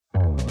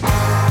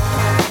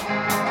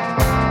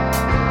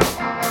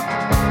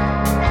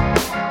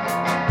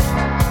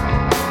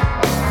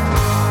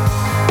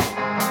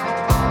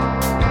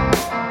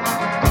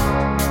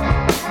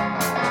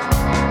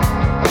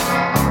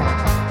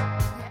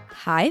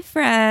Hi,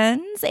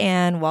 friends,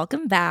 and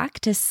welcome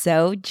back to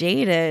So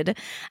Jaded.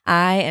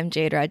 I am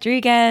Jade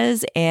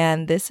Rodriguez,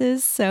 and this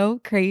is so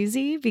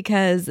crazy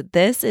because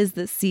this is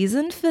the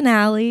season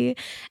finale,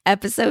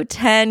 episode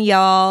 10,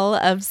 y'all,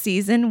 of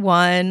season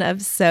 1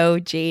 of So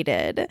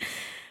Jaded.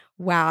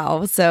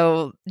 Wow.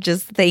 So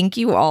just thank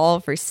you all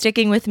for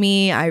sticking with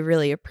me. I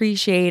really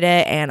appreciate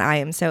it. And I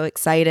am so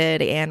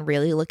excited and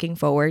really looking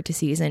forward to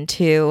season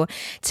 2.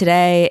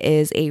 Today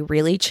is a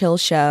really chill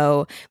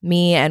show.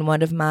 Me and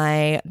one of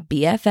my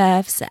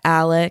BFFs,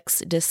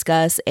 Alex,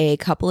 discuss a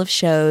couple of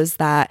shows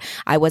that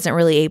I wasn't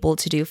really able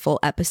to do full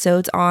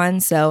episodes on.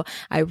 So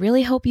I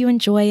really hope you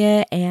enjoy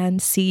it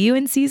and see you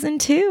in season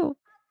 2. Don't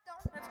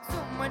have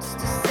too much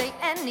to say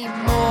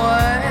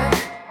anymore.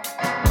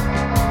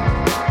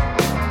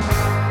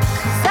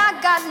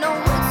 Know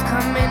what's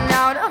coming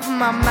out of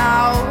my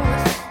mouth.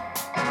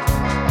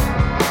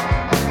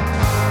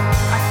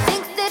 I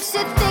think that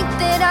you think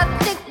that I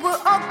think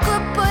we're all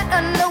good, but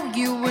I know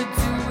you would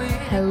do it.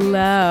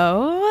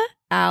 Hello,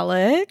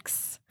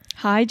 Alex.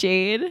 Hi,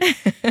 Jade.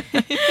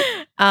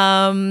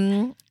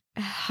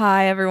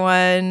 Hi,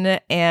 everyone,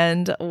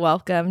 and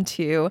welcome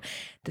to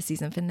the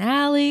season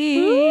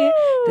finale. Woo!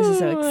 This is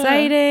so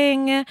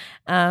exciting.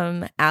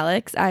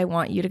 Alex, I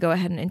want you to go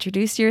ahead and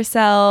introduce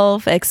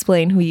yourself,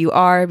 explain who you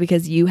are,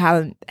 because you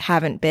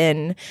haven't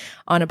been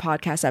on a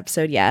podcast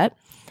episode yet.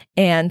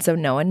 And so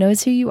no one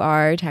knows who you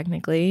are,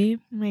 technically.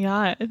 Oh my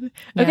God.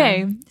 Yeah.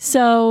 Okay,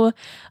 so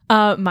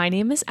my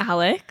name is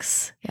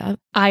Alex. Yep.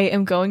 I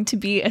am going to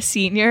be a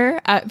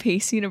senior at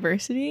Pace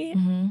University.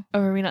 Mm-hmm.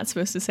 Or are we not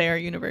supposed to say our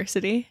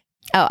university?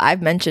 Oh,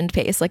 I've mentioned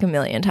Pace like a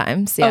million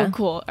times. Yeah. Oh,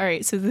 cool. All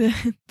right, so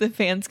the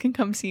fans can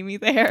come see me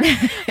there.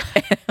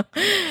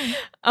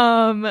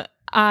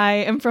 I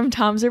am from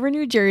Toms River,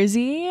 New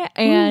Jersey,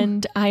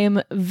 and I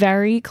am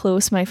very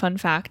close. My fun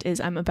fact is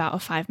I'm about a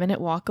 5-minute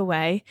walk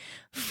away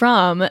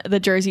from the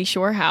Jersey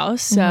Shore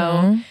house.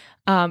 So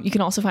you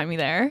can also find me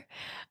there.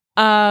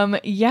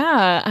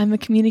 Yeah, I'm a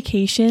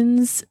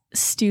communications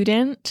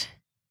student.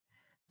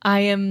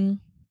 I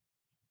am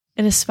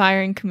an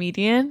aspiring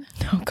comedian.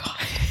 Oh, God.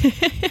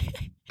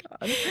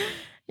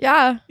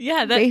 Yeah.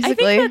 Yeah, I Basically.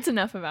 think that's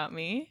enough about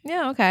me.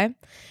 Yeah, okay.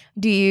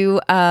 Do you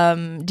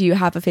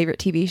have a favorite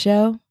TV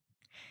show?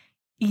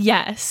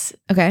 Yes,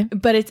 Okay.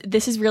 but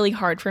this is really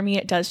hard for me.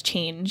 It does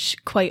change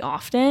quite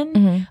often.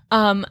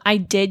 Mm-hmm. I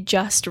did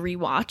just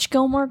rewatch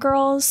Gilmore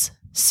Girls,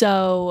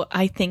 so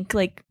I think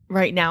like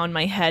right now in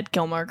my head,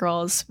 Gilmore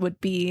Girls would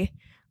be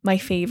my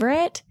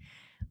favorite.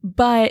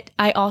 But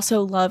I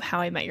also love How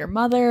I Met Your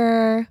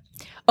Mother.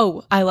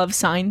 Oh, I love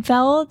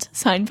Seinfeld.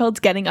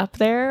 Seinfeld's getting up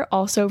there.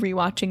 Also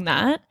rewatching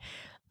that.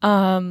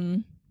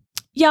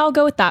 Yeah, I'll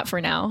go with that for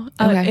now.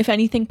 Okay. If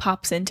anything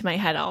pops into my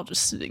head, I'll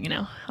just let you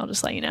know.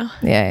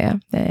 Yeah.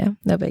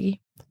 No biggie.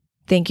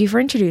 Thank you for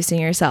introducing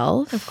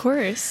yourself. Of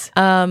course.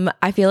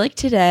 I feel like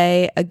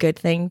today a good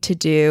thing to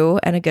do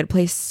and a good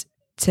place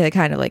to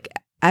kind of like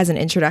as an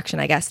introduction,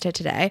 I guess, to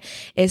today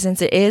is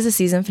since it is a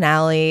season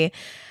finale,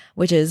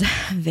 which is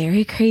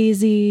very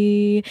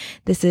crazy.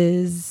 This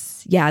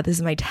is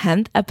my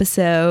 10th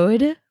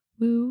episode.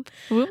 Woo.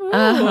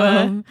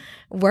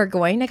 We're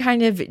going to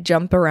kind of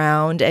jump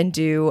around and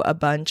do a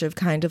bunch of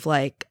kind of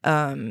like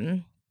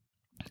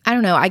I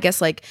don't know, I guess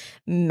like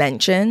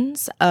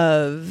mentions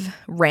of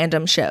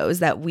random shows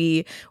that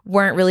we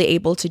weren't really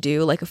able to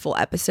do like a full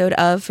episode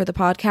of for the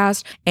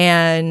podcast.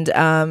 And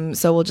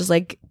so we'll just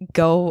like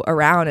go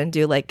around and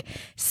do like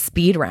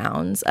speed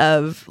rounds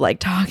of like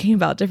talking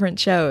about different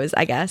shows,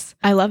 I guess.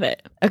 I love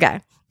it. Okay.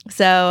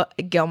 So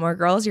Gilmore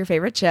Girls, your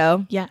favorite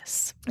show.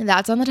 Yes.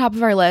 That's on the top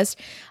of our list.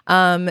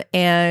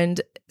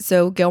 And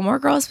so Gilmore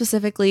Girls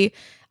specifically,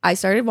 I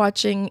started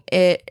watching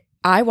it.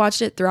 I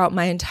watched it throughout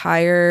my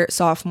entire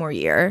sophomore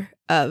year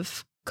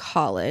of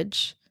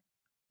college.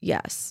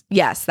 Yes,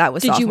 that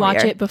was sophomore Did you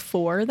watch year. it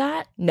before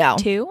that No.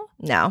 too?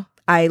 No.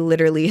 I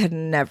literally had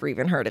never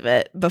even heard of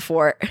it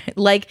before.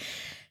 Like,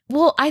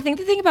 well, I think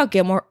the thing about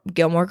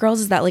Gilmore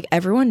Girls is that like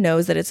everyone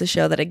knows that it's a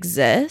show that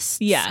exists.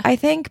 Yeah. I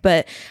think,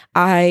 but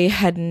I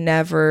had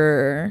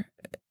never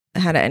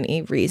had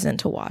any reason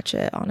to watch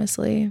it,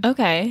 honestly.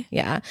 Okay.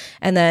 Yeah.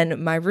 And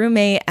then my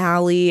roommate,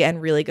 Allie,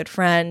 and really good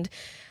friend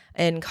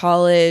in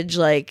college,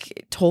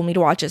 like told me to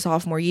watch it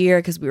sophomore year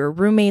because we were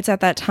roommates at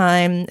that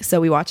time. So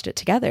we watched it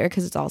together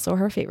because it's also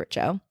her favorite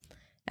show.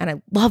 And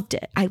I loved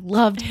it. I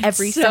loved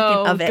every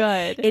second of it.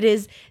 Good. It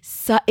is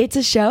it's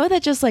a show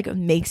that just like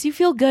makes you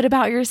feel good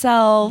about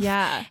yourself.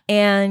 Yeah.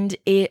 And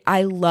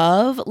I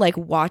love like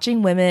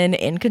watching women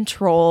in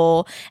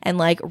control, and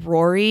like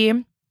Rory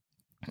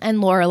and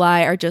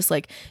Lorelai are just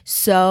like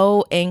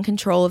so in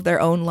control of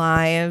their own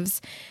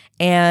lives.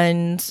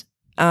 And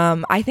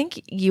I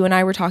think you and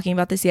I were talking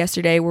about this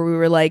yesterday where we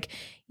were like,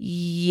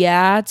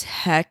 yeah,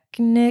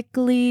 technically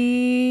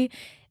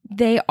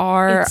they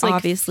are It's like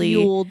obviously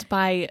fueled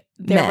by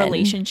their men.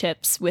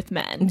 relationships with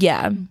men.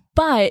 Yeah.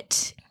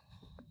 But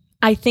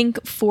I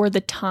think for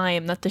the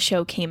time that the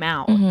show came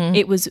out, Mhm.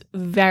 it was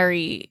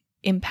very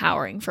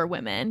empowering for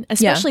women,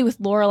 especially with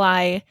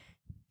Lorelai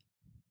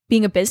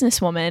being a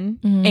businesswoman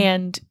Mhm.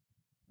 and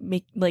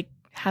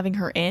having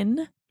her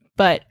in,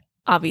 but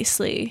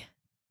obviously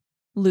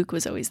Luke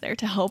was always there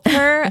to help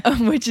her,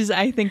 which is,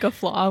 I think, a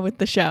flaw with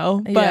the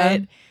show,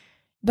 but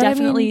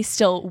definitely, I mean,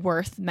 still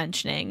worth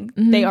mentioning.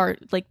 Mm-hmm. They are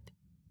like,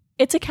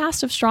 it's a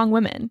cast of strong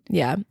women.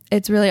 Yeah,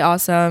 it's really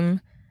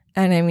awesome.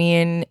 And I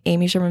mean,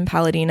 Amy Sherman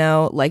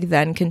Palladino like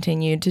then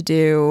continued to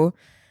do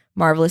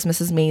Marvelous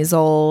Mrs.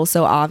 Maisel.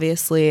 So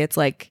obviously it's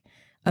like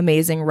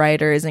amazing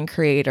writers and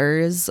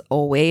creators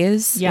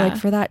always like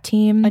for that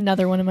team.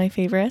 Another one of my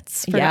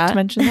favorites. Forgot to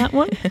mention that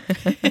one.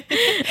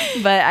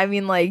 But I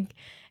mean, like,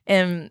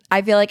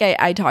 I feel like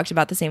I talked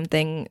about the same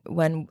thing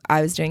when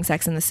I was doing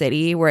Sex and the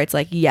City, where it's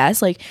like,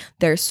 yes, like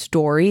their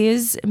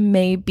stories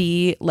may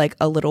be like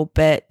a little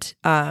bit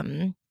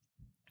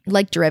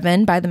like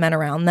driven by the men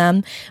around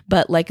them,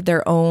 but like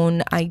their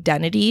own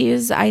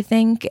identities, I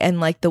think, and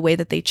like the way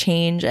that they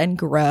change and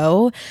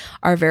grow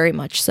are very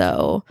much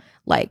so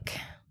like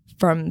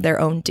from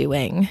their own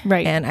doing.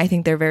 Right. And I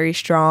think they're very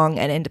strong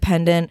and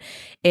independent.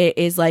 It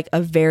is like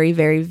a very,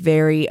 very,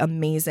 very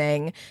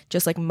amazing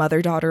just like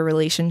mother-daughter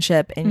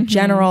relationship in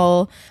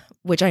general,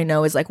 which I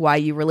know is like why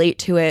you relate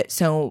to it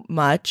so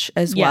much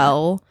as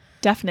well.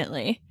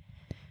 Definitely.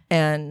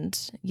 And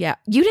yeah,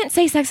 you didn't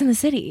say Sex and the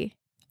City.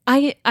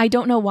 I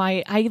don't know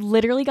why. I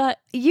literally got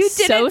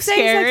so scared.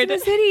 Sex and the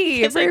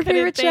City for your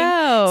favorite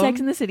show. Sex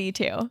and the City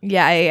too.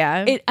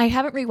 Yeah. I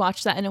haven't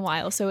rewatched that in a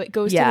while, so it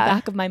goes to the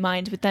back of my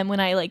mind. But then when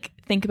I like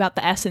think about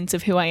the essence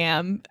of who I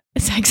am,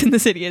 Sex and the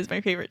City is my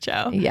favorite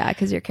show. Yeah,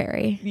 because you're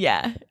Carrie.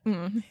 Yeah.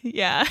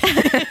 Yeah.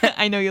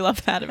 I know you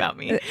love that about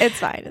me. It's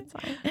fine. It's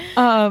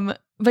fine.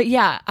 But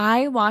yeah,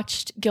 I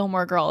watched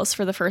Gilmore Girls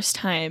for the first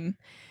time.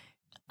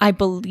 I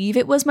believe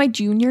it was my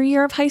junior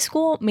year of high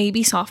school,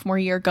 maybe sophomore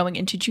year going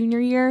into junior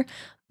year.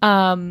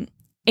 And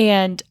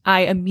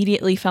I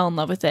immediately fell in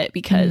love with it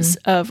because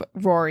of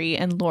Rory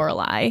and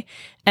Lorelai.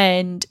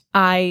 And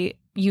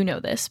you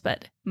know this,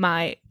 but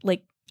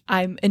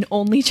I'm an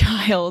only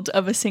child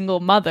of a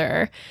single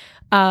mother.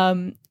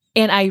 And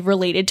I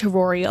related to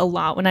Rory a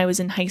lot when I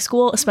was in high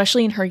school,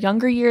 especially in her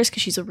younger years,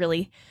 because she's a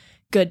really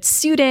good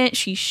student.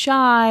 She's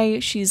shy.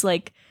 She's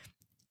like,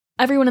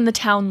 everyone in the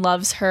town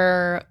loves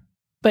her,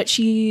 but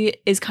she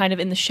is kind of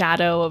in the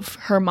shadow of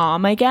her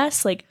mom, I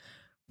guess, like,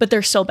 but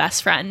they're still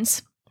best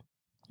friends.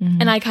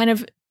 And I kind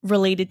of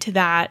related to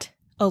that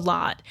a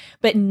lot.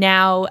 But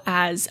now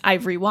as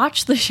I've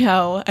rewatched the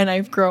show and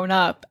I've grown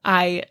up,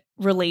 I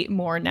relate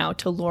more now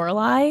to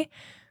Lorelai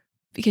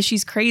because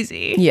she's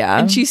crazy. Yeah.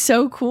 And she's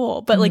so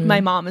cool. But like my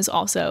mom is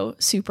also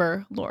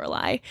super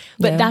Lorelai.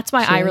 But that's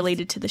why I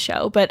related to the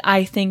show. But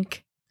I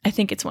think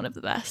it's one of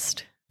the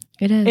best.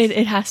 It is.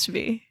 It has to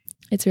be.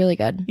 It's really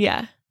good.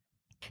 Yeah.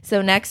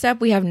 So next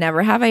up, we have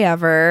Never Have I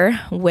Ever,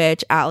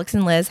 which Alex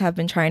and Liz have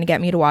been trying to get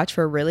me to watch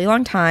for a really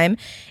long time.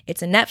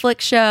 It's a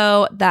Netflix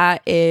show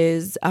that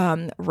is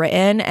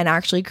written and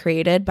actually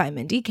created by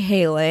Mindy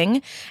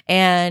Kaling.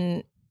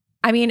 And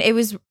I mean, it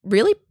was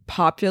really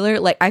popular.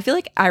 Like, I feel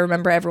like I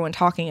remember everyone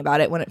talking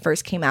about it when it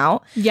first came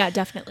out. Yeah,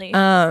 definitely.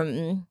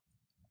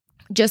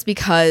 Just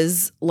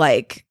because,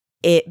 like,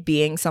 it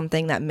being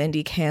something that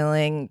Mindy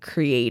Kaling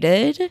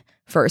created,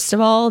 first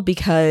of all,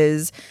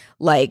 because,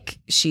 like,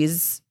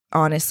 she's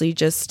honestly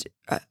just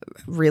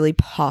really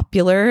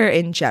popular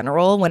in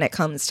general when it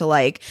comes to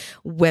like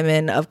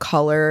women of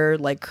color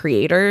like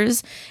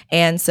creators,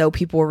 and so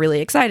people were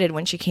really excited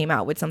when she came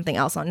out with something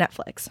else on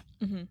Netflix.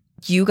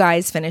 You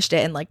guys finished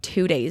it in like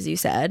 2 days, you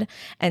said,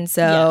 and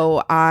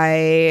so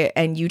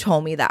and you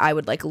told me that I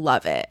would like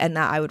love it and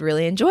that I would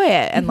really enjoy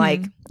it, and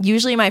like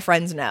usually my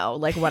friends know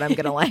like what I'm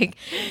gonna like.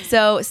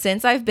 So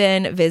since I've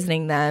been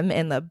visiting them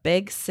in the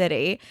big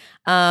city,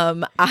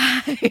 New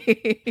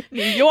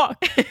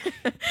York,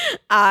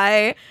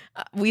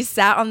 we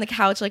sat on the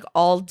couch like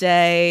all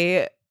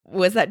day.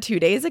 Was that 2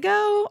 days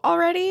ago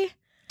already?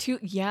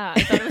 Yeah,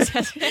 I thought it was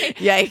yesterday.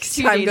 Yikes,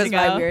 time goes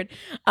by weird.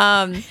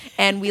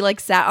 And we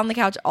like sat on the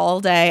couch all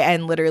day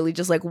and literally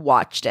just like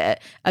watched it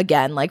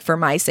again, like for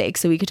my sake,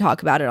 so we could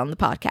talk about it on the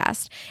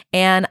podcast.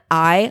 And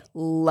I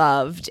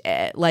loved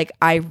it. Like,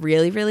 I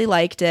really, really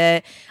liked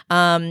it.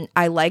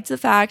 I liked the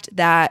fact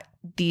that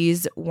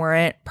these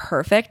weren't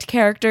perfect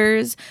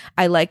characters.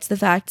 I liked the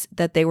fact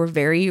that they were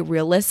very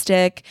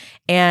realistic,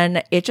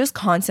 and it just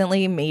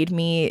constantly made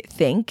me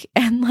think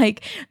and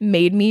like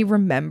made me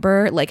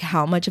remember like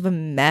how much of a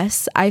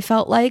mess I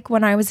felt like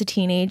when I was a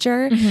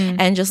teenager,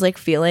 and just like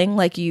feeling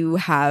like you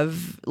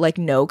have like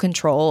no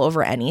control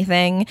over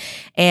anything,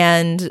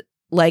 and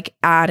like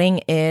adding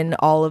in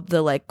all of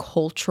the like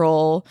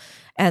cultural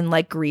and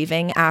like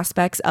grieving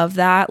aspects of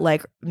that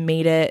like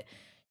made it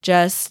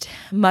just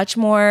much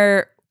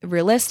more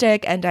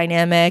realistic and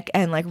dynamic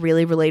and like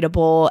really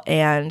relatable,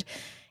 and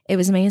it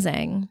was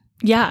amazing.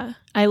 Yeah,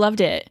 I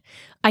loved it.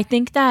 I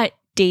think that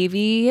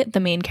Davy,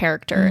 the main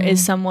character,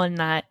 is someone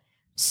that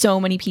so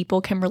many people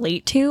can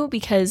relate to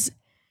because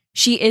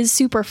she is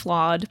super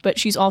flawed, but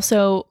she's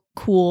also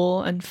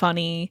cool and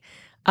funny,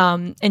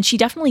 and she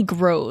definitely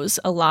grows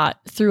a lot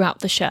throughout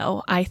the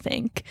show, I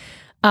think.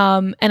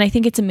 And I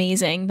think it's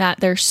amazing that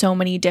there's so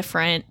many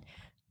different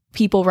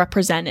people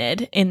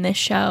represented in this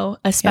show,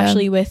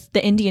 especially with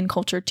the Indian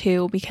culture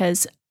too,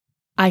 because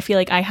I feel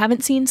like I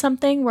haven't seen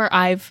something where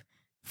I've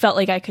felt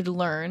like I could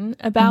learn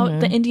about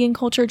the Indian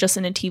culture just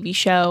in a TV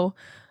show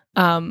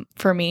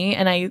for me.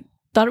 And I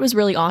thought it was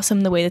really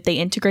awesome the way that they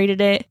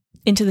integrated it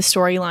into the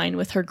storyline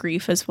with her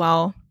grief as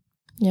well.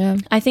 Yeah.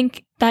 I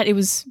think that it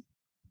was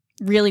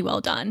really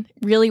well done,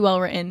 really well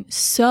written,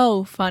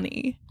 so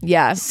funny.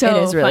 Yeah, So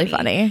it is really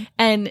funny.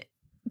 And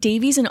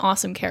Devi's an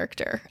awesome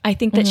character. I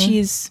think that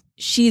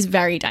she's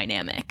very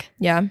dynamic.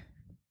 Yeah.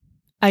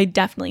 I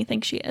definitely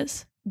think she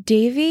is.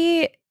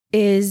 Devi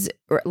is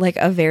like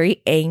a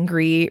very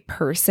angry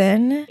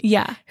person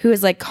Yeah. who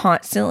is like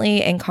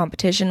constantly in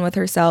competition with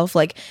herself,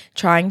 like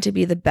trying to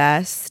be the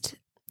best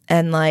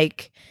and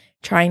like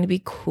trying to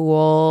be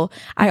cool.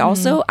 I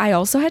also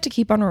had to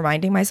keep on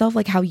reminding myself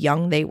like how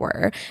young they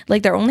were.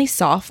 Like they're only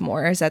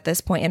sophomores at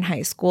this point in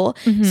high school.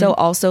 So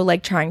also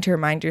like trying to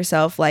remind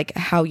yourself like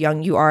how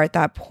young you are at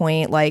that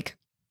point, like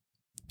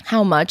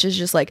how much is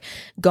just like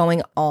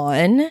going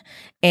on.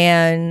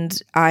 And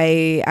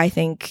I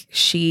think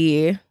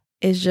she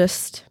is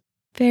just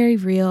very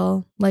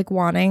real, like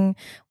wanting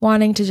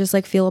to just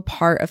like feel a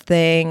part of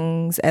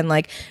things and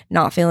like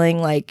not feeling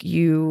like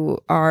you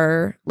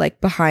are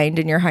like behind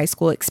in your high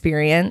school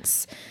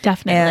experience.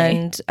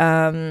 Definitely.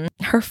 And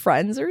her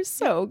friends are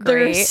so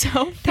great. They're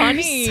so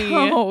funny. They're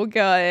so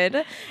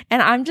good.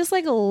 And I'm just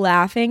like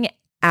laughing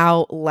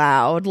out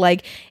loud.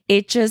 Like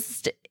it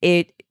was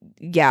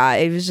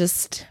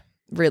just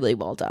really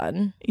well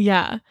done.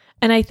 Yeah.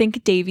 And I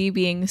think Devi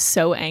being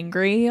so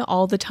angry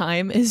all the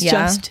time is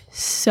just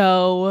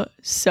so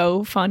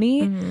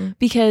funny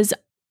because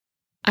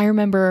I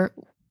remember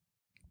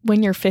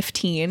when you're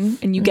 15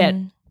 and you get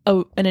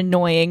an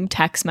annoying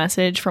text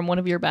message from one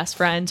of your best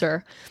friends,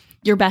 or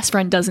your best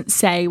friend doesn't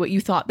say what you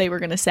thought they were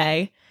going to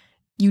say,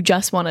 you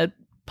just want to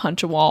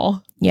punch a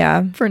wall.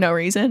 Yeah. For no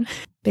reason.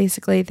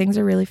 Basically, things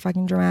are really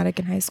fucking dramatic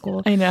in high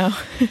school. I know.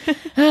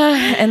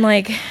 And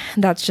like,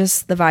 that's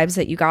just the vibes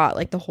that you got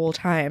like the whole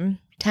time.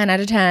 10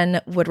 out of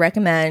 10 would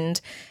recommend.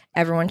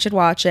 Everyone should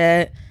watch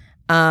it.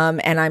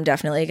 And I'm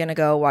definitely going to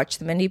go watch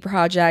The Mindy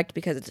Project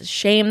because it's a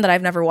shame that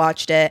I've never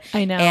watched it.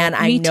 I know. And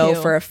I know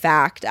too. for a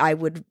fact I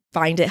would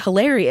find it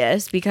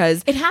hilarious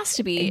because it has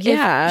to be.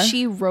 Yeah. If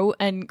she wrote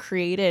and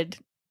created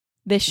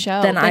this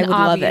show, then I would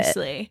love it.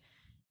 Obviously,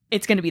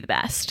 it's going to be the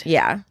best.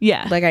 Yeah.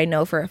 Yeah. Like I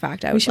know for a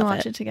fact I would we should love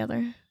watch it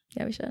together.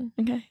 Yeah, we should.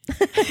 Okay.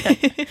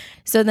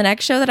 So the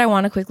next show that I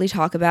want to quickly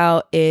talk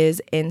about is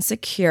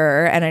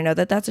Insecure. And I know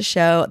that that's a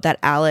show that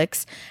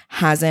Alex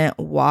hasn't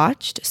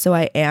watched. So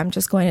I am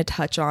just going to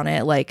touch on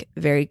it like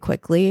very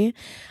quickly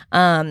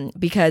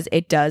because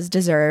it does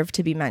deserve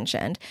to be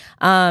mentioned.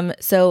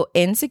 So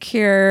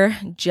Insecure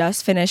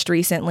just finished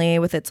recently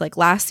with its like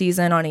last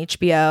season on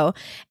HBO.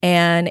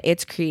 And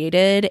it's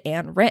created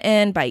and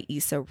written by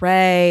Issa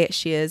Rae.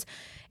 She is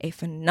a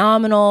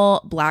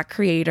phenomenal Black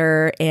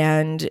creator,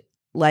 and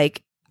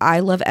like I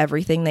love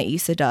everything that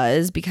Issa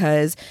does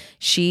because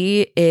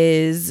she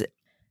is,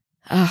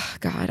 oh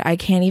God, I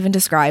can't even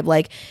describe.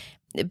 Like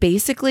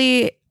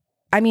basically,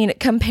 I mean,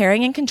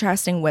 comparing and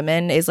contrasting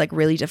women is like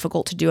really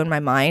difficult to do in my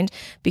mind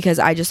because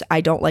I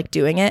don't like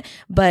doing it.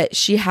 But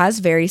she has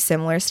very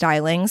similar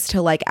stylings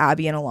to like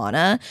Abby and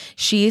Alana.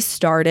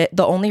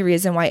 The only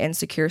reason why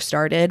Insecure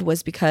started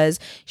was because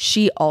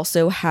she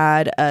also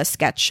had a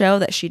sketch show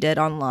that she did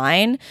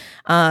online.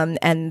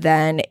 And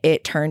then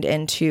it turned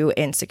into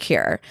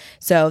Insecure.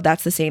 So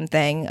that's the same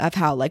thing of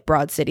how like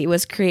Broad City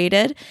was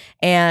created.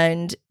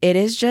 And it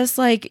is just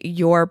like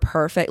your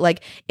perfect,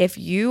 like if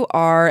you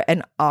are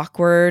an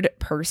awkward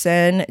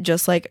person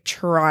just like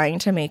trying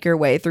to make your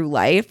way through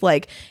life,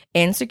 like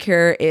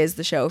Insecure is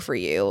the show for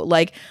you.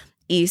 Like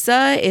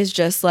Issa is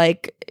just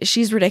like,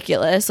 she's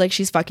ridiculous. Like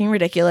she's fucking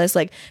ridiculous,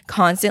 like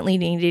constantly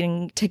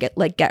needing to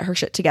get her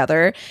shit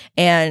together.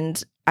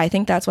 And I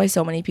think that's why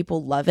so many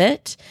people love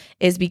it,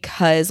 is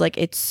because like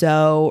it's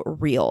so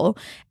real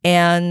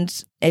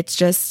and it's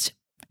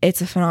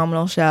a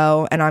phenomenal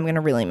show and I'm going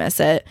to really miss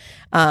it.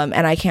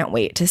 And I can't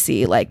wait to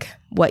see like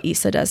what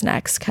Issa does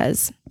next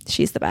because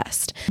she's the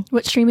best.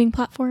 What streaming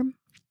platform?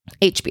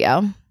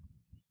 HBO.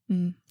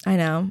 I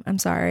know. I'm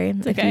sorry.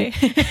 It's okay.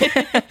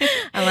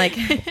 I'm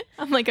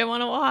like, I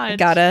want to watch.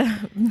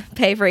 Gotta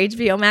pay for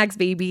HBO Max,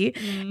 baby.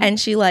 And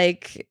she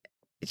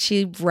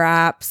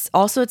raps.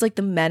 Also, it's like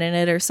the men in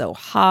it are so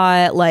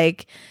hot.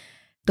 Like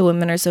the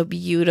women are so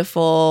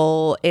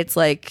beautiful. It's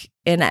like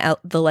in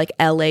the like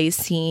LA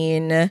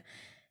scene.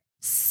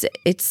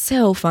 It's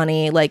so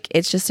funny. Like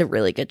it's just a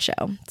really good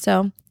show.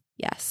 So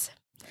yes.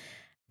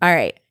 All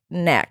right.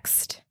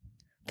 Next,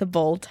 The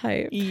Bold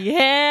Type.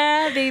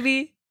 Yeah,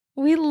 baby.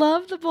 We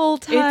love The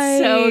Bold Type.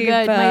 It's so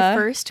good. My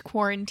first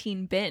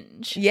quarantine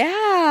binge.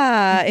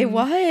 Yeah, it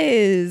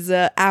was.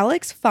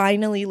 Alex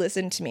finally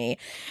listened to me.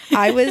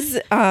 I was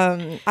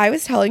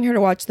telling her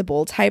to watch The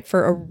Bold Type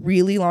for a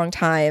really long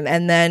time,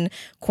 and then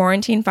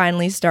quarantine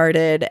finally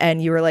started,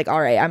 and you were like,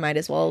 "All right, I might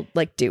as well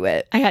like do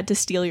it." I had to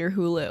steal your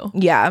Hulu.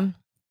 Yeah,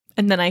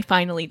 and then I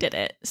finally did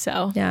it.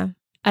 So yeah,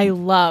 I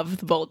love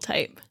The Bold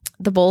Type.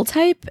 The Bold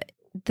Type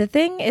the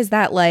thing is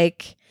that,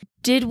 like,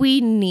 did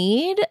we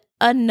need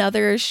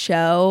another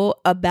show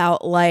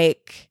about,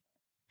 like,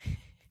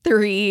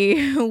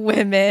 3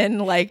 women,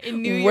 like,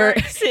 In New York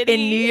City. in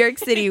New York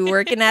City,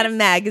 working at a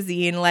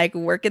magazine, like,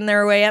 working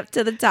their way up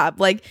to the top,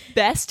 like,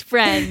 Best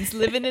friends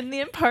living in the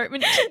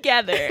apartment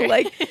together.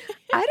 like,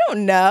 I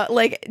don't know,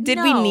 like, did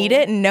we No. need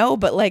it? No,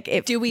 but, like,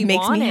 it Do we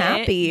makes want me it?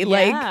 happy.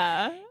 Like,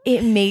 Yeah.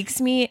 it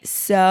makes me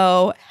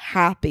so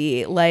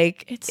happy.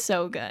 Like, It's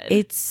so good.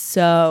 it's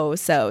so,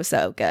 so,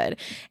 so good.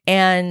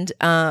 And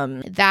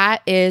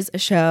that is a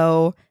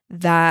show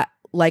that,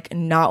 like,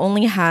 not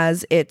only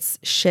has its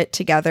shit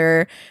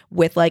together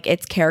with, like,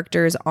 its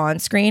characters on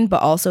screen,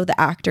 but also the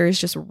actors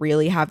just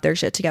really have their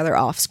shit together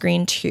off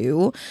screen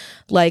too.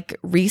 Like,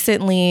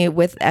 recently,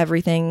 with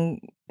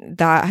everything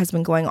that has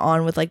been going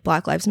on with, like,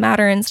 Black Lives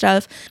Matter and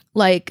stuff,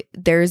 like,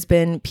 there's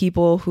been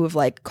people who have,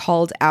 like,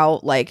 called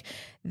out, like,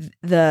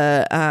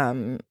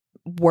 the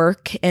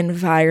work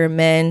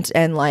environment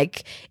and,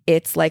 like,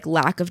 it's, like,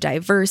 lack of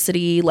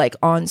diversity, like,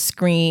 on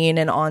screen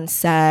and on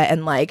set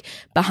and, like,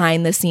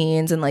 behind the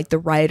scenes and, like, the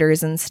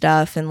writers and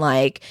stuff. And,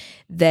 like,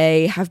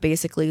 they have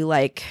basically,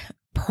 like,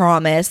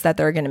 promised that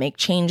they're going to make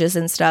changes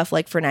and stuff,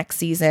 like, for next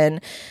season,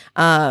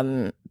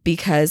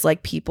 because,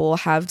 like, people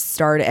have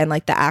started and,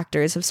 like, the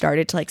actors have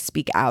started to, like,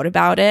 speak out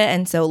about it.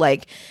 And so,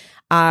 like,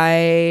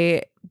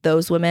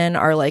 those women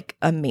are, like,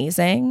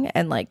 amazing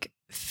and, like,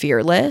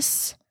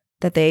 fearless,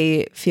 that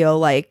they feel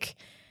like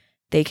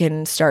they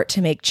can start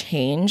to make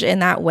change in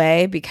that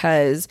way,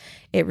 because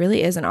it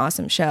really is an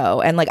awesome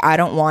show. And, like, I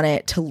don't want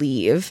it to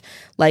leave,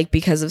 like,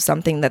 because of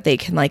something that they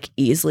can, like,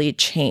 easily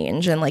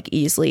change and, like,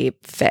 easily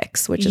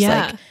fix, which is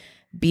like,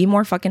 be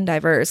more fucking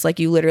diverse. Like,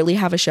 you literally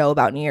have a show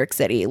about New York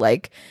City.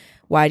 Like,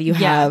 why do you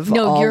have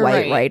all you're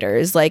white right.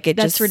 writers? Like, That's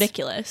just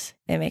ridiculous.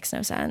 It makes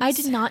no sense. I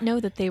did not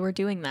know that they were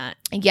doing that.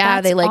 Yeah,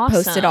 That's they, like,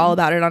 posted awesome. all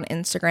about it on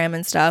Instagram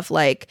and stuff.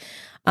 Like,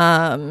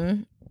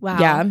 Wow.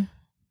 yeah.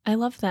 I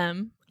love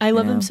them. I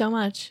love know. them so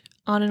much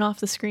on and off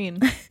the screen.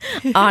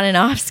 On and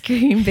off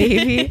screen,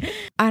 baby.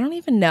 I don't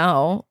even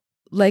know,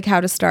 like,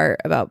 how to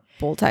start about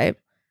Bold Type.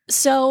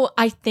 So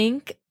I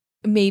think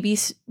maybe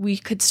we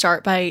could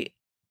start by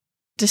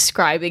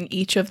describing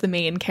each of the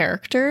main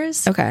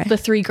characters. Okay. The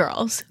 3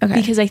 girls. Okay.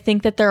 Because I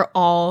think that they're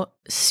all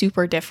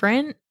super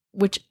different,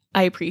 which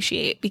I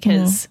appreciate,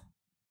 because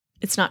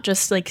it's not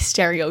just, like,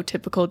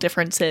 stereotypical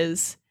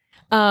differences.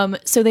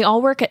 So they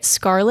all work at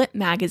Scarlet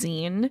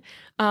Magazine.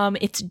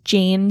 It's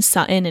Jane,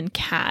 Sutton, and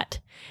Kat.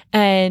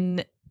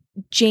 And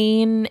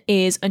Jane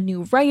is a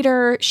new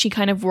writer. She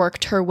kind of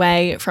worked her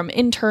way from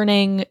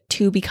interning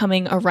to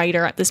becoming a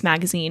writer at this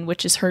magazine,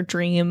 which is her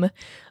dream.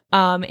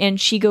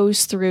 And she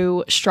goes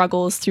through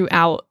struggles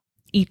throughout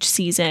each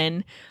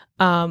season,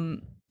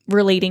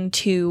 relating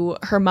to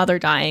her mother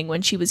dying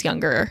when she was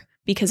younger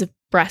because of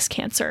breast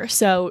cancer.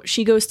 So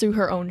she goes through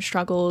her own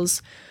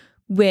struggles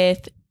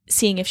with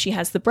seeing if she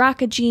has the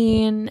BRCA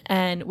gene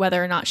and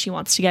whether or not she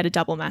wants to get a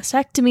double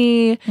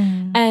mastectomy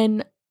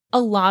and a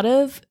lot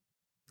of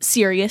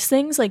serious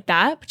things like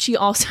that. But she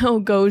also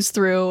goes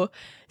through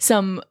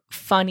some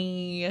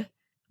funny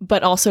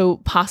but also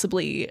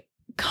possibly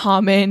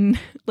common,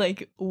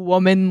 like,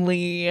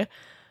 womanly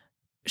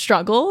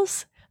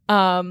struggles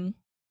that,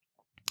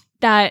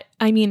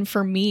 I mean,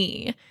 for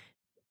me,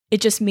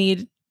 it just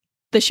made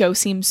the show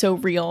seem so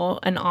real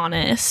and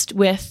honest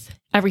with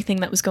everything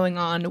that was going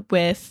on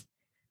with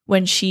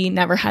when she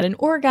never had an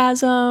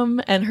orgasm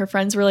and her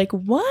friends were like,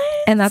 what?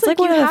 And that's, like,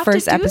 you one of the have to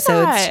first do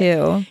episodes that.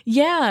 too.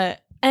 Yeah.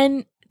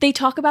 And they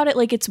talk about it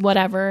like it's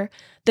whatever.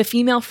 The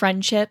female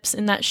friendships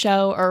in that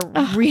show are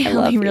I love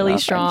really, really female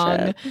strong.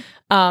 friendship.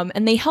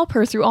 And they help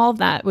her through all of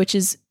that, which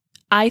is,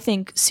 I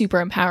think,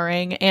 super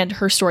empowering. And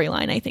her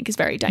storyline, I think, is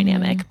very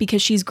dynamic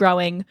because she's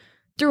growing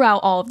throughout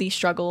all of these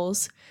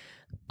struggles.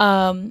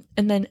 And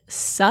then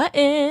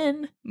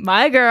Sutton,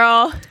 my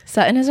girl.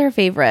 Sutton is her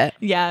favorite.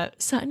 Yeah,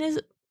 Sutton is,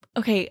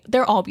 okay,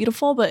 they're all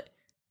beautiful, but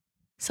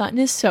Sutton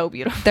is so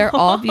beautiful. They're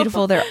all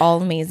beautiful. They're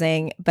all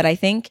amazing. But I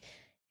think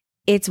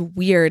it's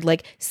weird.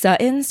 Like,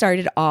 Sutton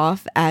started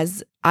off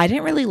as, I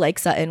didn't really like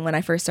Sutton when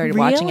I first started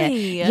watching it.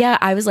 Really? Yeah,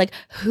 I was like,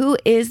 who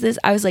is this?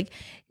 I was like,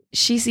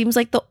 she seems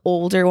like the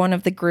older one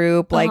of the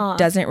group, like,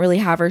 doesn't really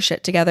have her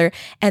shit together.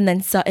 And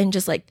then Sutton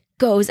just, like,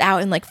 goes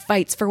out and, like,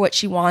 fights for what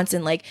she wants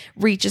and, like,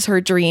 reaches her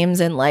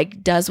dreams and,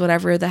 like, does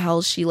whatever the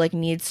hell she, like,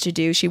 needs to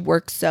do. She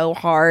works so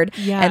hard.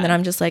 Yeah. And then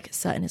I'm just like,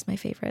 Sutton is my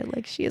favorite.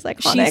 Like, she is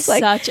iconic. She's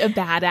like, such a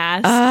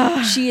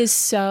badass. She is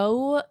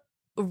so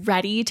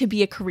ready to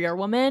be a career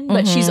woman,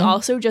 but she's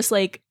also just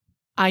like,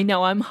 I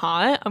know I'm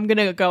hot. I'm going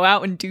to go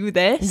out and do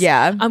this.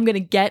 Yeah. I'm going to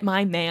get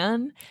my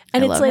man.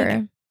 And I it's love like,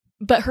 her.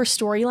 but her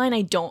storyline,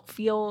 I don't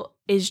feel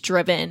is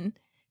driven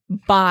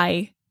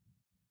by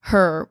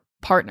her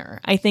partner.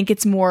 I think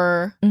it's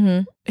more,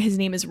 his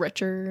name is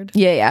Richard.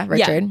 Yeah,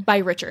 Richard. Yeah, by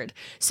Richard.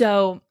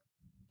 So,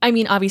 I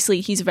mean,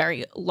 obviously he's a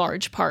very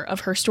large part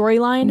of her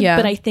storyline,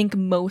 but I think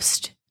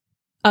most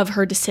of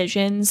her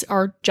decisions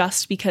are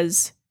just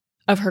because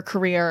of her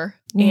career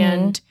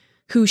and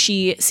who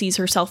she sees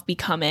herself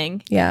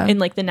becoming Yeah. in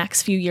like the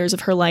next few years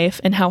of her life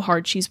and how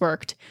hard she's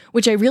worked,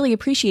 which I really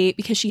appreciate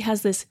because she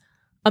has this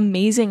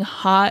amazing,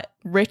 hot,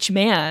 rich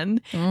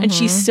man and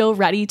she's still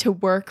ready to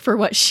work for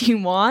what she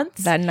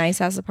wants. That nice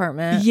ass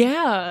apartment.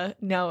 Yeah.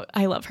 No,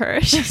 I love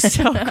her. She's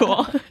so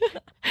cool.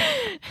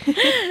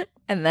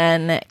 And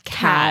then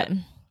Kat.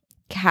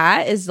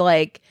 Kat is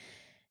like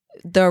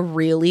the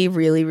really,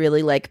 really,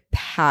 really like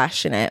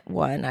passionate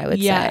one, I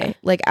would say.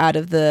 Like out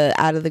of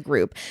the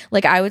group.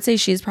 Like I would say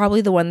she's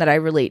probably the one that I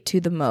relate to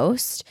the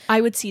most.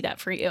 I would see that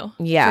for you.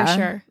 Yeah.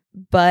 For sure.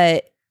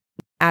 But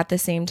at the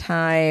same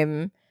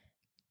time,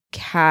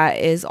 Kat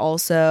is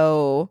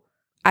also,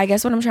 I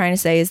guess what I'm trying to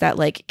say is that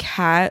like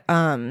Kat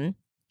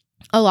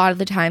a lot of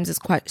the times is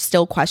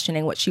still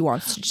questioning what she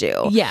wants to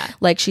do. Yeah.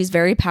 Like she's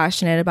very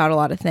passionate about a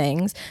lot of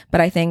things,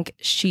 but I think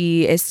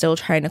she is still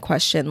trying to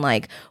question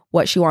like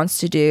what she wants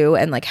to do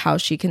and like how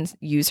she can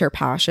use her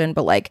passion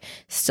but like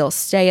still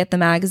stay at the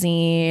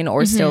magazine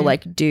or still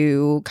like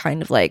do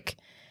kind of like,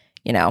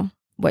 you know,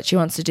 what she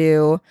wants to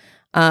do.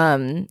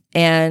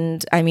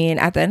 And I mean,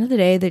 at the end of the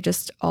day, they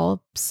just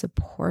all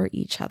support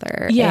each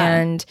other. Yeah.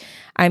 And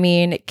I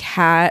mean,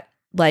 Kat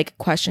like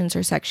questions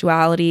her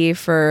sexuality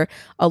for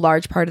a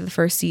large part of the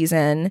first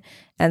season.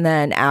 And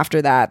then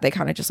after that, they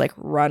kind of just like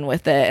run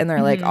with it. And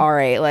they're like, all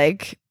right,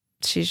 like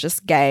she's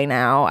just gay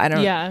now. I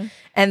don't. Yeah.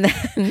 And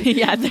then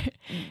Yeah.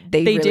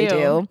 they really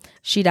do.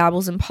 She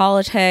dabbles in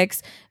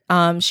politics.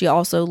 She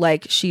also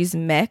like she's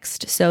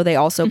mixed, so they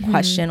also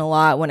question a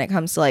lot when it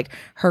comes to like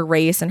her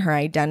race and her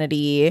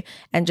identity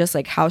and just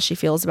like how she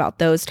feels about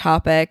those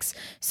topics.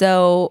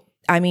 So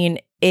I mean,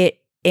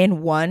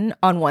 on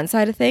one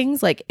side of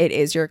things, like it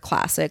is your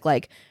classic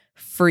like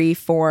free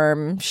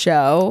form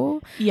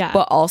show. Yeah.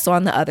 But also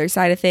on the other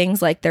side of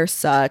things, like they're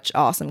such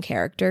awesome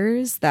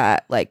characters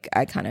that like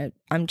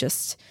I'm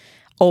just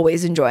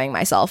always enjoying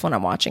myself when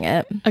I'm watching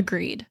it.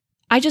 Agreed.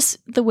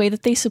 The way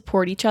that they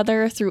support each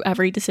other through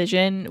every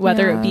decision,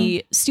 whether it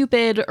be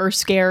stupid or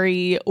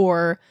scary,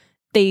 or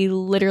they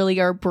literally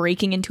are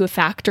breaking into a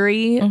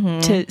factory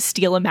to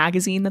steal a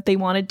magazine that they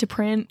wanted to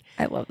print.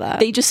 I love that.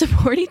 They just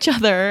support each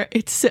other.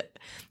 It's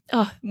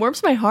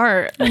warms my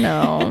heart. I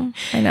know.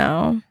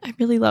 I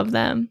really love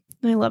them.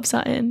 I love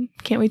Sutton.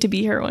 Can't wait to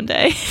be here one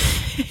day.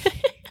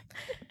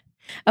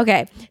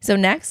 Okay, so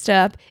next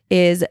up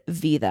is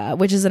Vida,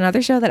 which is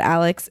another show that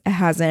Alex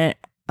hasn't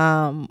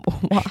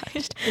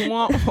watched.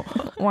 Wah,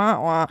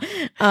 Wah,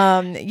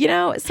 wah. You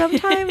know,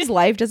 sometimes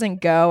life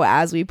doesn't go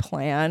as we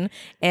plan,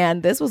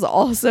 and this was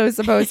also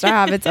supposed to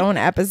have its own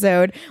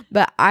episode,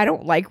 but I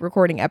don't like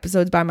recording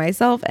episodes by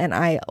myself, and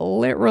I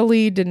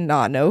literally did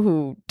not know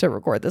who to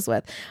record this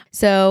with.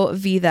 So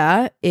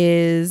Vida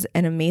is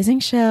an amazing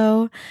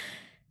show.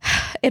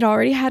 It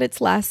already had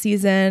its last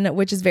season,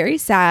 which is very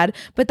sad,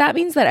 but that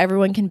means that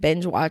everyone can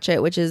binge watch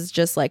it, which is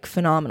just like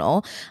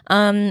phenomenal.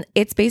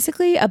 It's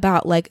basically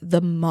about like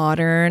the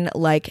modern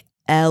like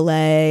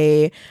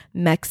LA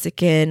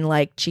Mexican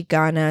like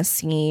Chicana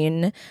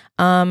scene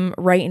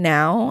right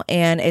now,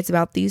 and it's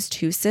about these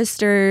two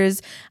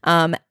sisters,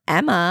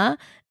 Emma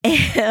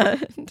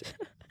and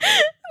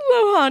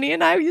Lohani,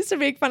 and I used to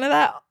make fun of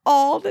that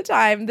all the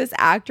time. This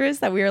actress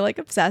that we were like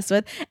obsessed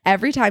with,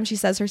 every time she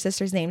says her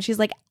sister's name, she's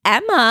like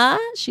Emma.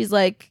 She's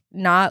like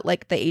not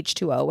like the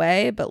H2O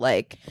way, but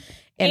like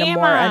in a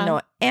more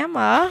unknown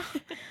Emma.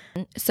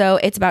 So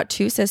it's about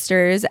two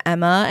sisters,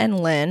 Emma and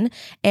Lynn,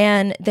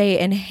 and they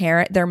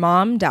inherit, their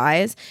mom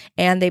dies,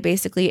 and they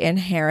basically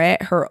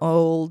inherit her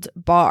old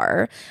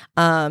bar.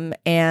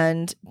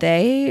 And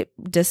they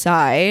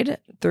decide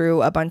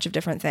through a bunch of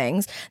different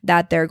things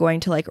that they're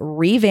going to like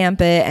revamp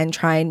it and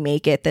try and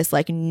make it this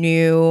like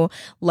new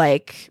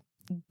like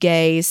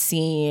gay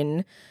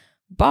scene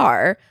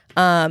bar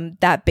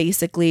that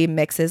basically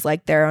mixes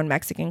like their own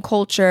Mexican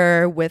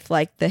culture with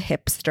like the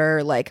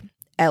hipster like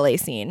LA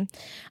scene.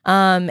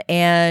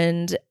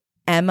 And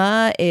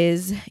Emma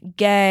is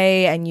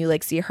gay, and you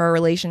like see her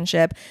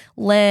relationship.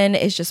 Lynn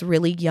is just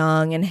really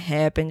young and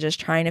hip and just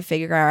trying to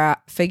figure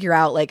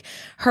out like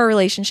her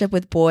relationship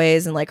with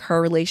boys and like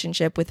her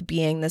relationship with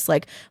being this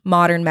like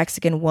modern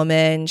Mexican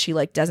woman. She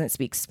like doesn't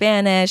speak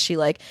Spanish. She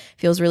like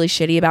feels really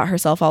shitty about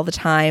herself all the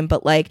time,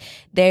 but like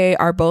they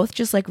are both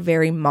just like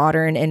very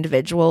modern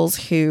individuals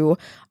who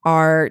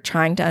are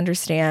trying to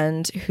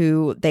understand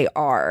who they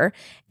are.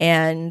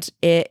 And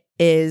it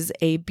is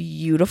a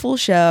beautiful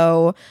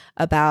show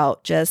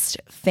about just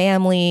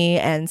family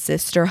and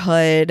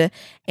sisterhood.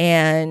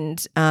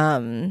 And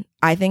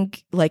I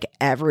think like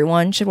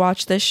everyone should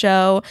watch this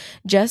show,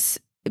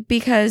 just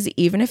because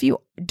even if you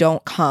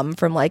don't come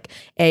from like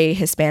a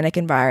Hispanic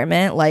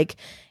environment, like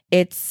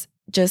it's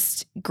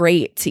just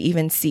great to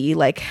even see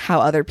like how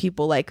other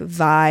people like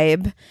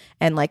vibe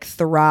and like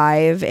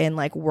thrive in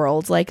like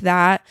worlds like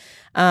that.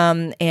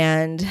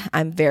 And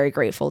I'm very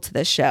grateful to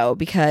this show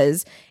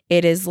because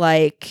it is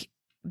like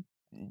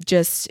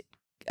just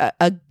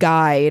a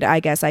guide,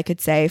 I guess I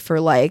could say, for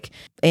like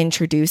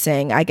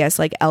introducing, I guess,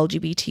 like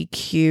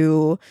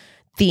LGBTQ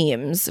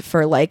themes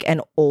for like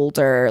an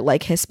older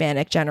like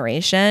Hispanic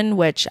generation,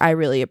 which I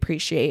really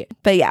appreciate.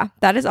 But yeah,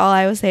 that is all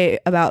I would say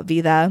about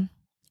Vida,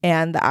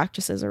 and the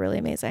actresses are really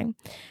amazing.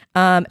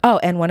 Oh,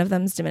 and one of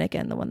them's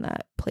Dominican, the one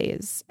that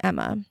plays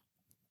Emma.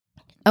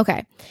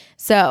 Okay,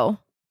 so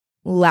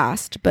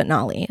last but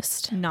not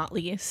least,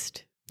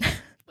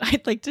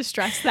 I'd like to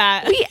stress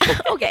that.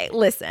 Okay,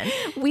 listen.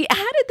 We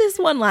added this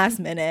one last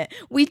minute.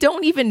 We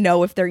don't even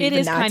know if they're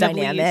even that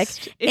dynamic.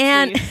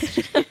 And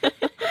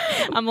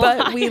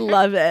but we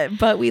love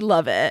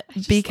it.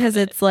 Because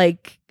it's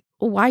like,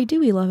 why do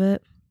we love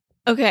it?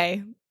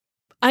 Okay.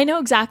 I know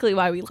exactly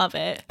why we love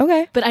it.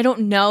 Okay. But I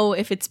don't know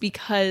if it's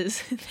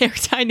because they're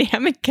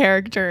dynamic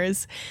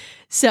characters.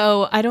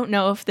 So I don't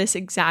know if this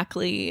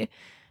exactly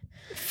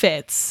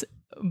fits.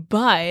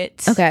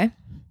 But okay.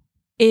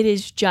 It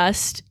is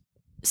just...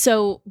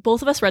 So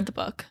both of us read the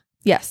book.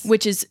 Yes.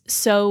 Which is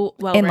so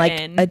well in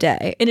written. Like a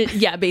day. And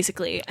yeah,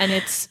 basically. And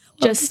it's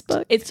just,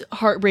 it's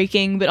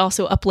heartbreaking, but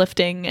also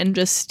uplifting and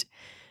just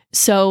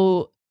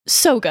so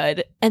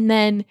good. And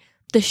then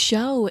the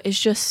show is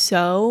just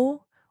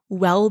so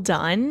well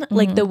done. Mm-hmm.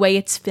 Like the way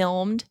it's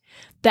filmed.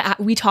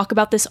 We talk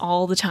about this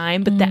all the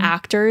time, but the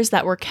actors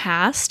that were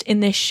cast in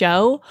this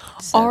show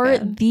are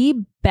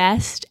the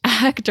best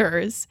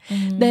actors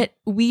that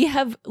we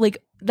have,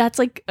 like, that's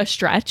like a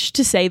stretch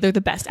to say they're the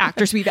best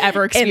actors we've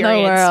ever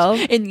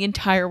experienced in the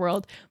entire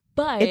world.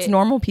 But it's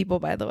Normal People,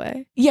 by the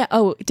way. Yeah.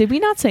 Oh, did we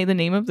not say the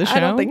name of the show? I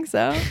don't think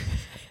so.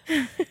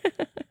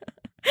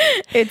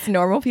 It's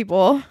Normal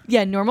People.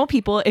 Yeah, Normal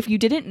People. If you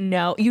didn't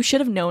know, you should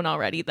have known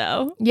already,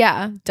 though.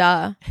 Yeah,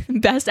 duh.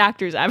 Best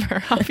actors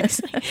ever,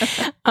 obviously.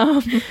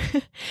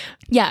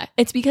 Yeah,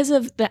 it's because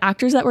of the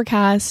actors that were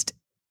cast,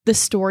 the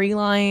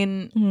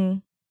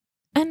storyline,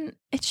 and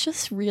it's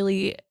just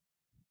really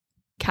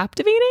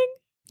captivating.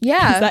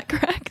 Yeah. Is that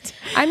correct?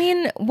 I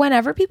mean,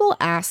 whenever people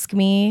ask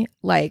me,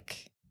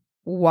 like,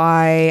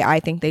 why I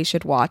think they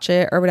should watch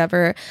it or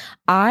whatever,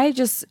 I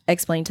just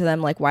explain to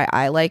them, like, why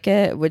I like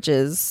it, which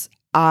is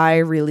I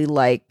really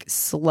like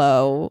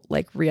slow,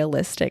 like,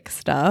 realistic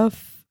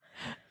stuff.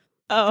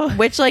 Oh.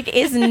 Which, like,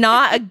 is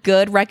not a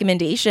good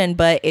recommendation,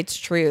 but it's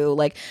true.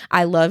 Like,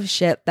 I love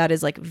shit that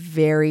is, like,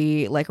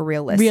 very, like,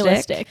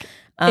 realistic.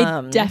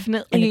 It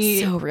definitely, and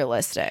it's so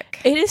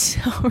realistic. It is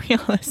so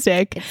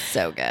realistic. It's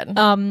so good.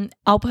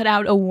 I'll put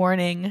out a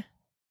warning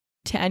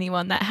to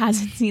anyone that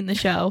hasn't seen the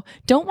show.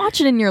 Don't watch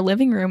it in your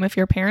living room if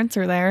your parents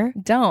are there.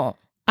 Don't.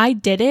 I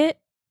did it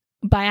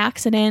by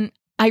accident.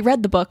 I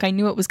read the book. I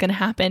knew it was going to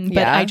happen,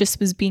 but I just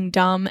was being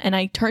dumb and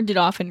I turned it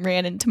off and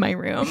ran into my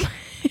room.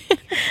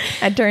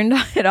 I turned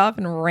it off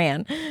and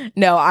ran.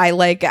 No,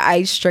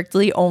 I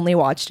strictly only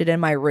watched it in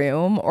my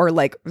room or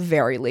like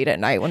very late at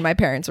night when my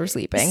parents were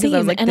sleeping. Because I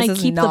was like, this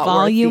is not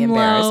worth the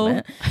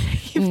embarrassment.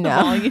 Keep the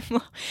volume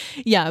low.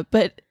 Yeah,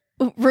 but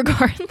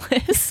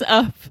regardless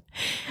of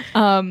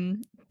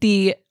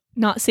the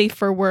not safe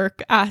for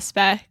work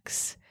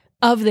aspects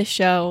of the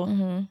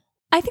show,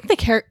 I think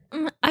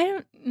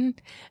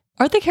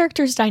are the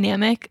characters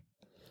dynamic?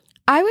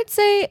 I would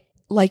say,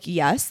 like,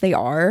 yes, they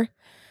are,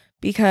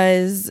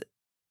 because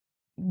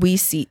we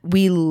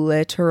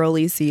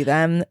literally see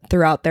them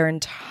throughout their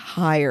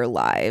entire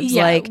lives.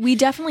 Yeah, like, we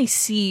definitely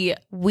see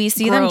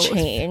them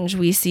change.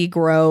 We see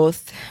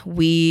growth.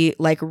 We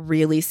like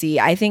really see.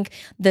 I think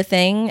the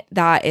thing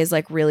that is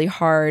like really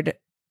hard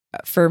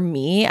for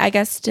me, I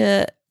guess,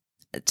 to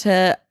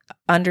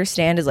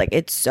understand is like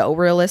it's so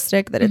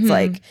realistic that it's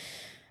like,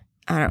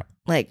 I don't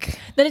like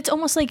that. It's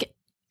almost like,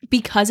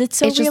 because it's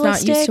so realistic,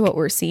 just not used to what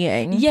we're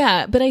seeing.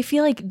 Yeah, but I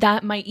feel like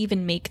that might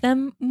even make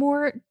them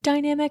more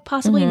dynamic,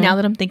 possibly, now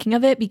that I'm thinking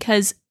of it,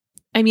 because,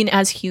 I mean,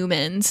 as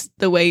humans,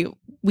 the way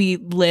we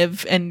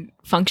live and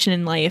function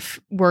in life,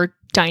 we're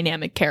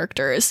dynamic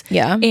characters.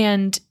 Yeah.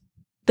 And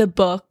the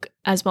book,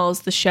 as well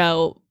as the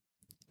show,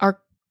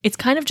 it's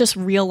kind of just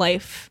real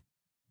life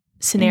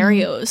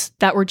scenarios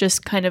that were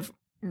just kind of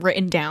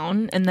written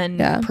down and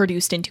then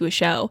produced into a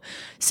show.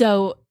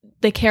 So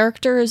the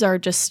characters are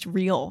just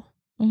real.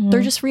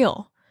 They're just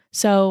real.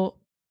 So,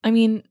 I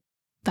mean,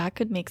 that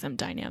could make them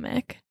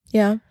dynamic.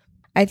 Yeah.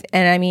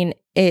 I mean,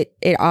 it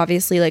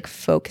obviously like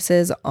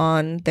focuses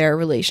on their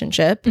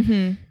relationship,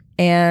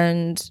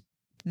 and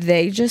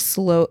they just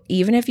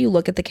even if you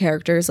look at the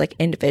characters like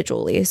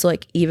individually, so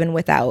like even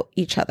without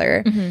each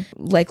other,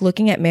 like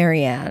looking at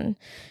Marianne,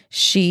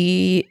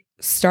 she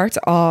starts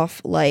off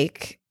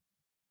like,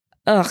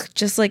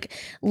 just like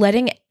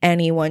letting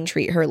anyone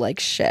treat her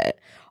like shit,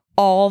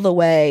 all the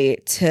way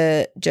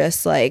to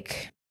just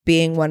like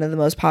being one of the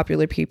most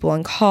popular people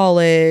in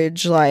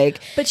college. Like,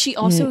 but she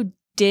also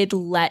did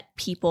let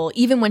people,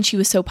 even when she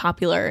was so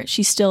popular,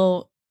 she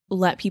still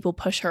let people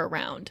push her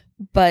around.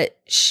 But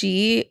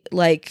she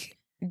like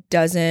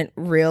doesn't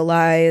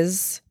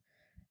realize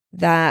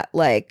that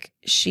like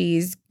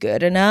she's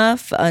good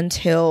enough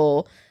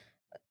until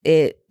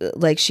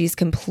she's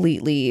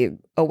completely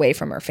away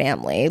from her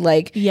family.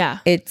 Like, yeah,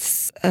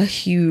 it's a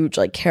huge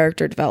like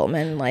character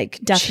development, like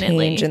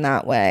definitely change in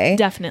that way.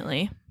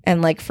 Definitely.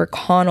 And like for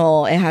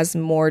Connell, it has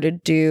more to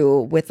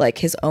do with like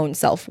his own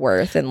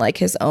self-worth and like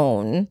his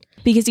own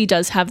because he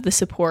does have the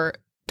support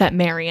that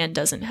Marianne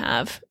doesn't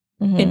have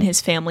in his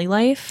family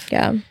life.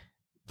 Yeah.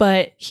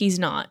 But he's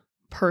not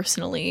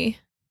personally.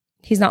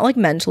 He's not like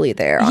mentally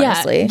there,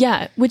 honestly.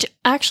 Yeah. Which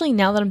actually,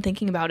 now that I'm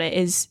thinking about it,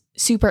 is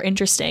super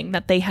interesting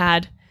that they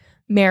had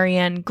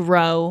Marianne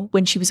grow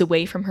when she was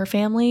away from her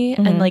family.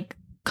 And like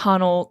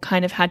Connell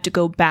kind of had to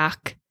go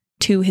back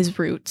to his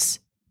roots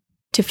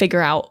to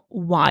figure out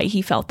why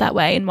he felt that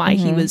way and why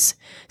he was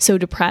so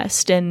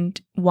depressed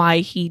and why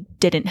he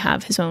didn't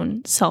have his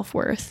own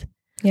self-worth.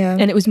 Yeah.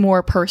 And it was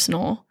more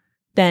personal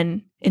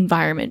than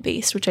environment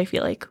based, which I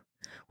feel like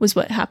was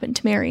what happened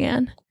to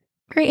Marianne.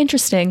 Very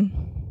interesting.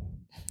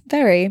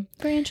 Very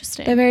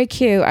interesting. They're very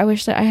cute. I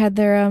wish that I had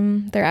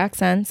their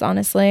accents,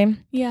 honestly.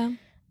 Yeah.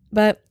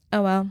 But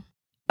oh well.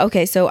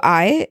 Okay, so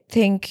I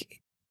think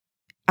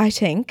I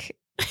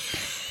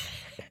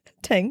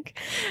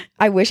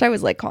wish I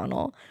was like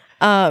Connell.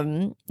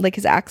 Like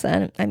his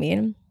accent, I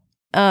mean.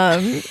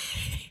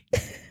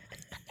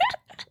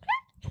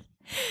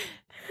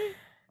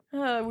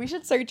 We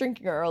should start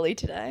drinking early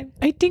today.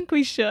 I think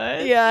we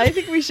should. Yeah, I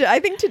think we should. I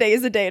think today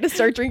is the day to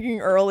start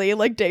drinking early,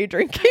 like day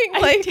drinking.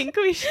 Like, I think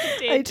we should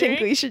day drink.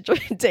 think we should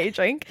day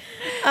drink.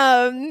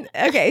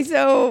 Okay,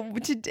 so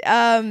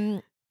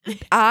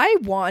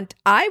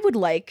I would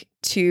like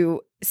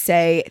to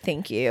say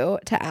thank you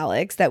to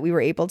Alex that we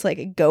were able to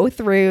like go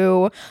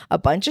through a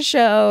bunch of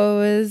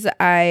shows.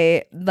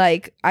 I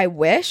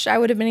wish I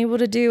would have been able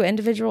to do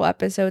individual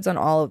episodes on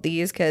all of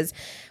these because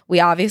we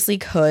obviously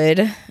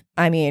could.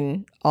 I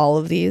mean, all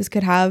of these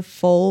could have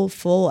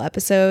full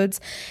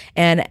episodes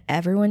and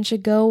everyone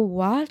should go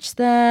watch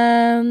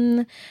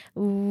them.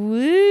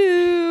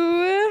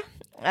 Woo.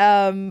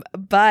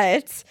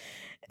 But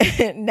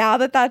now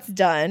that that's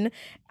done,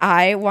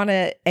 I want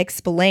to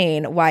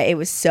explain why it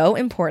was so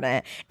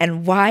important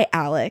and why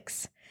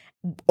Alex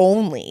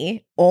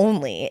only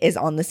is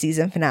on the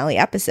season finale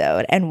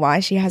episode and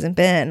why she hasn't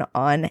been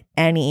on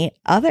any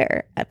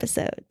other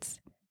episodes.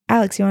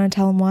 Alex, you want to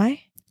tell them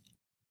why?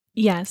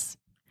 Yes.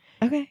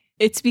 Okay.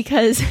 It's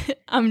because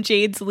I'm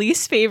Jade's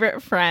least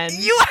favorite friend.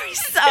 You are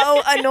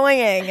so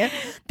annoying.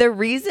 The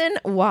reason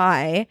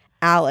why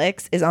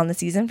Alex is on the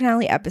season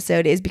finale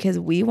episode is because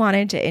we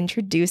wanted to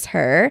introduce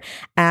her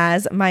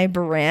as my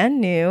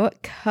brand new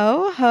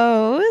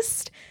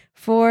co-host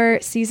for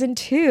season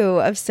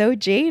 2 of So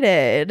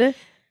Jaded.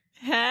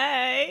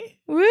 Hey.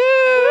 Woo!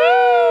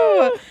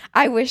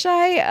 I wish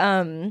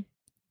I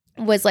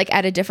was like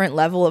at a different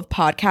level of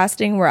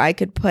podcasting where I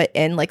could put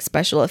in like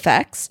special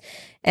effects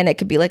and it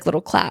could be like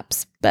little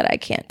claps, but I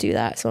can't do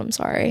that, so I'm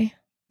sorry.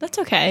 That's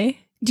okay.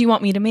 Do you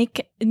want me to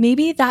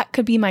maybe that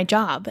could be my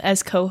job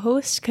as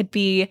co-host, could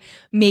be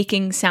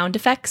making sound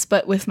effects,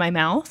 but with my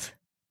mouth?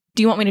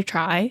 Do you want me to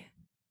try?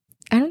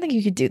 I don't think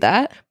you could do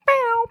that.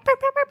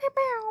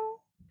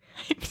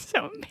 I'm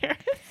so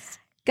embarrassed.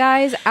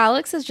 Guys,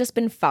 Alex has just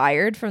been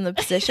fired from the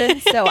position,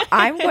 so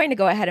I'm going to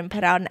go ahead and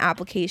put out an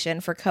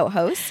application for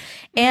co-hosts,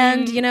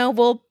 and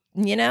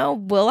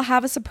we'll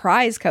have a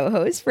surprise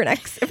co-host for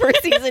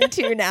season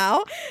 2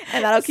 now,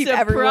 and that'll keep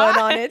everyone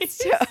on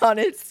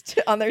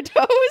their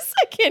toes.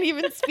 I can't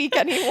even speak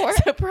anymore.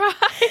 Surprise!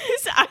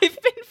 I've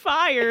been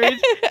fired.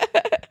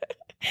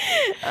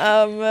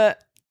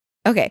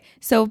 Okay,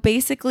 so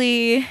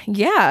basically,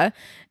 yeah.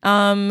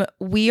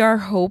 We are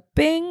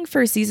hoping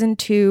for season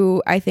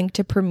 2, I think,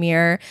 to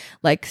premiere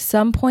like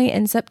some point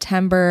in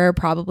September,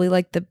 probably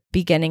like the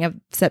beginning of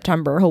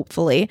September,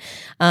 hopefully.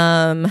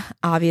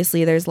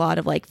 Obviously there's a lot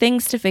of like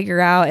things to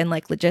figure out and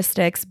like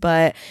logistics,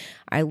 but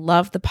I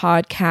love the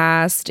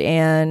podcast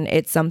and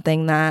it's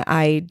something that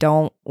I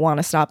don't want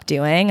to stop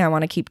doing. I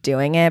want to keep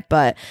doing it,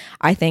 but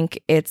I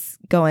think it's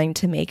going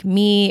to make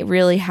me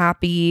really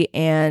happy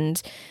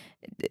and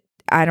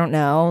I don't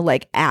know,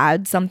 like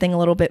add something a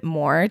little bit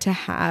more to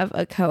have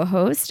a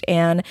co-host.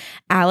 And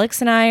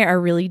Alex and I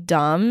are really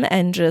dumb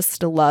and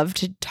just love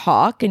to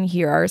talk and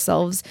hear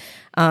ourselves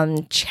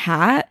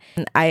chat.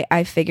 And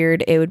I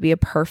figured it would be a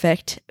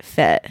perfect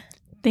fit.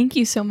 Thank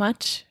you so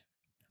much.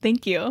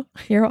 Thank you.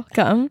 You're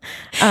welcome.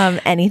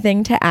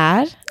 Anything to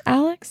add,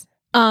 Alex?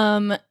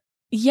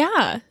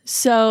 Yeah.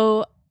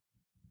 So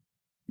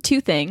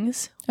 2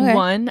 things. Okay.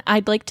 1,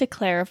 I'd like to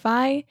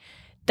clarify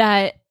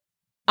that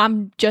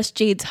I'm just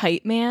Jade's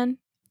hype man.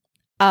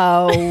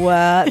 Oh,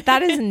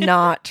 that is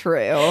not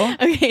true.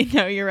 Okay,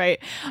 no, you're right.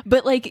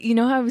 But like, you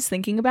know how I was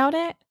thinking about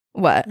it?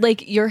 What?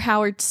 Like, you're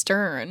Howard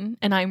Stern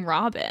and I'm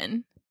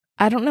Robin.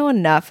 I don't know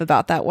enough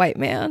about that white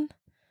man.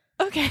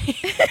 Okay.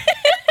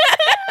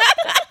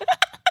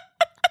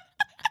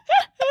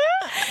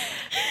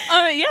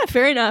 Yeah,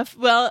 fair enough.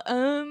 Well,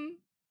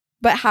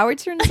 but Howard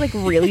Stern is like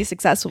really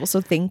successful,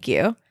 so thank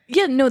you.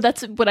 Yeah, no,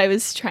 that's what I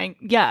was trying.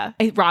 Yeah,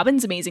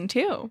 Robin's amazing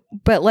too.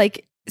 But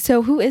like,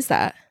 so who is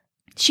that?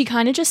 She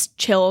kind of just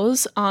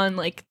chills on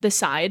like the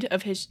side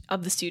of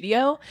the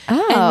studio.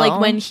 Oh. And like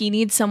when he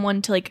needs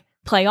someone to like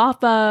play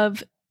off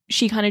of,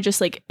 she kind of just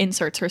like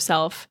inserts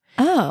herself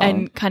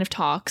and kind of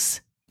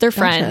talks. They're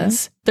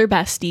friends. They're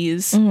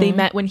besties. Mm-hmm. They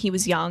met when he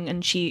was young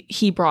and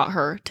he brought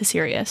her to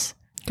Sirius.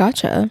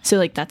 Gotcha. So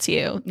like that's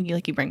you. You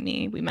bring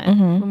me. We met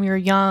Mhm. when we were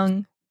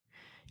young.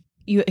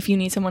 If you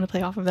need someone to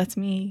play off of, that's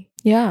me.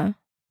 Yeah.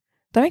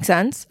 That makes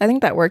sense. I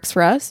think that works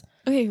for us.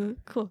 Okay,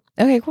 cool.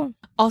 Okay, cool.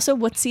 Also,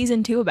 what's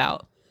season 2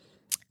 about?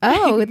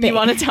 Oh, you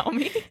want to tell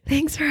me?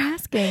 Thanks for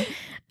asking.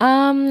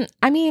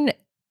 I mean,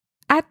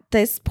 at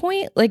this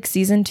point, like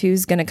season 2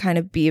 is going to kind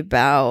of be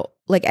about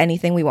like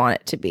anything we want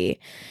it to be.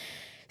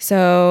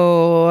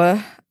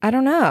 So I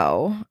don't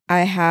know. I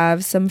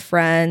have some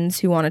friends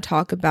who want to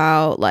talk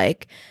about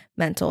like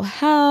mental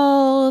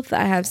health.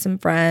 I have some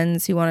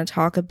friends who want to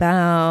talk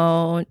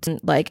about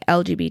like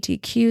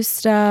LGBTQ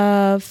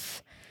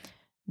stuff.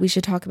 We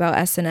should talk about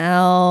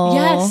SNL.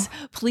 Yes,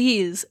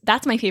 please.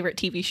 That's my favorite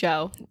TV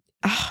show.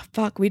 Oh,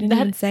 fuck, we didn't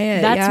even say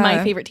it. That's Yeah.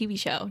 my favorite TV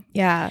show.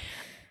 Yeah.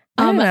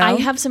 I don't know. I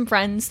have some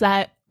friends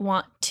that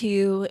want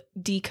to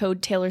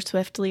decode Taylor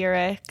Swift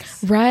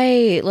lyrics.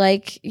 Right.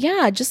 Like,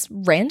 yeah, just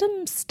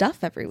random stuff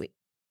every week.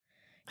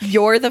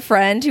 You're the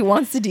friend who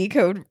wants to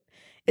decode.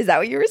 Is that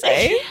what you were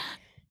saying?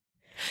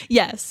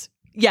 Yes.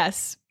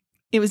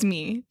 It was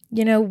me.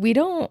 You know, we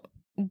don't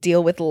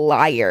deal with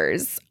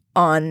liars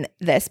on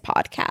this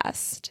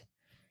podcast.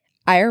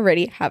 I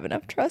already have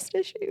enough trust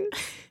issues.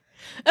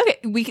 Okay,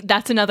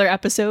 that's another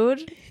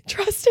episode.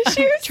 Trust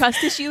issues?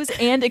 Trust issues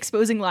and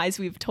exposing lies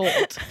we've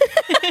told.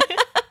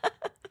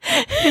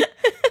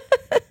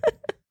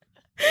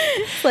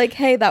 It's like,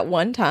 hey, that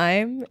one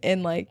time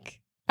in like,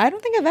 I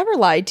don't think I've ever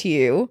lied to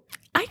you.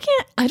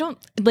 I don't,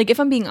 like, if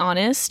I'm being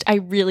honest, I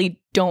really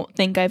don't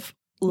think I've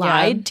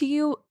lied to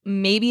you.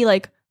 Maybe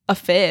like a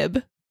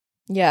fib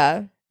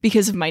Yeah.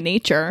 because of my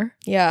nature,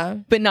 Yeah.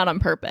 but not on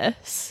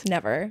purpose.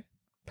 Never.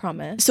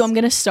 Promise. So I'm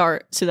going to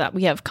start so that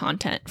we have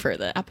content for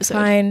the episode.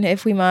 Fine,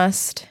 if we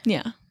must.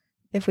 Yeah.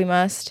 If we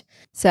must.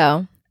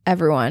 So,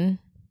 everyone,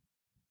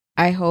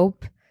 I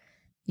hope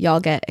y'all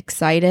get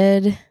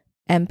excited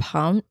and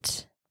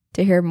pumped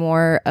to hear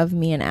more of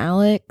me and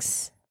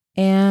Alex.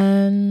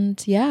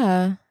 And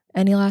yeah,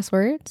 any last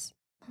words?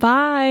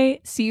 Bye.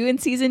 See you in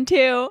season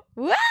 2.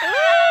 Woo!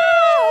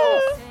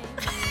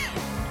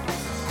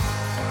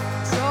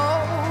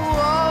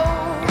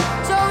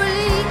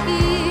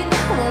 Jolene,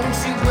 won't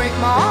you break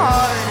my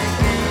heart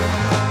again?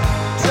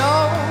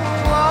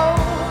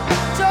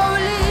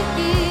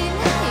 Jolene,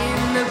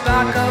 in the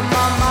back of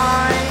my